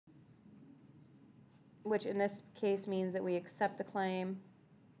which in this case means that we accept the claim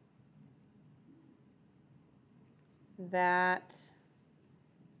that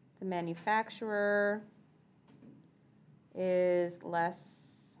the manufacturer is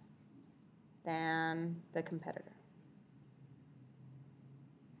less than the competitor.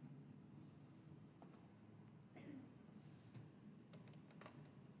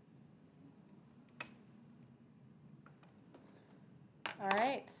 All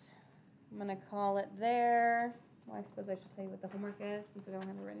right, I'm gonna call it there. Well, I suppose I should tell you what the homework is since I don't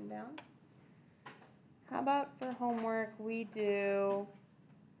have it written down. How about for homework we do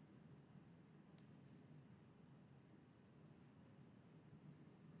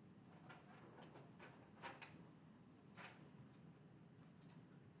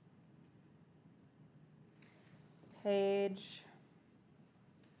page,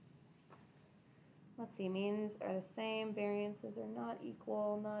 let's see, means are the same, variances are not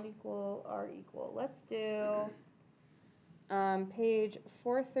equal, are equal. Let's do page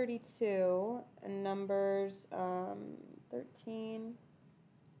 432, and numbers 13,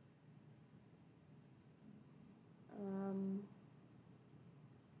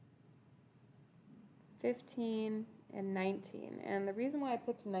 15, and 19. And the reason why I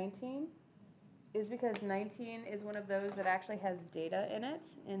picked 19 is because 19 is one of those that actually has data in it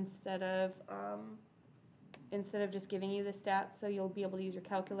instead of just giving you the stats. So you'll be able to use your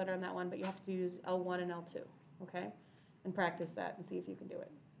calculator on that one, but you have to use L1 and L2, okay? And practice that and see if you can do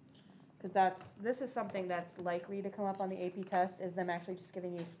it. Because this is something that's likely to come up on the AP test, is them actually just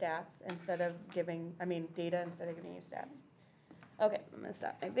giving you stats instead of data instead of giving you stats. Okay, I'm gonna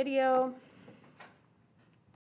stop my video.